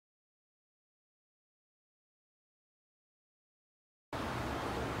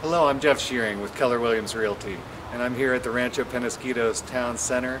Hello, I'm Jeff Shearing with Keller Williams Realty, and I'm here at the Rancho Penasquitos Town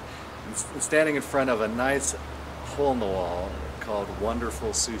Center, and standing in front of a nice hole in the wall called Wonderful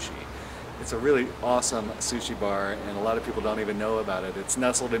Sushi. It's a really awesome sushi bar, and a lot of people don't even know about it. It's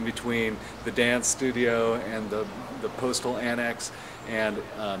nestled in between the dance studio and the postal annex, and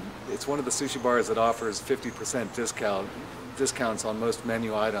it's one of the sushi bars that offers 50% discounts on most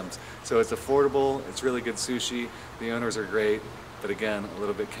menu items. So it's affordable, it's really good sushi, the owners are great, but again, a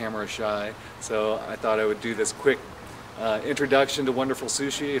little bit camera shy. So I thought I would do this quick introduction to Wonderful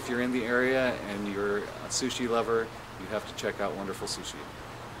Sushi. If you're in the area and you're a sushi lover, you have to check out Wonderful Sushi.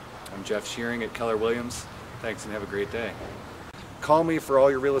 I'm Jeff Shearing at Keller Williams. Thanks and have a great day. Call me for all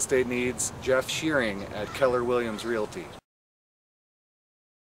your real estate needs. Jeff Shearing at Keller Williams Realty.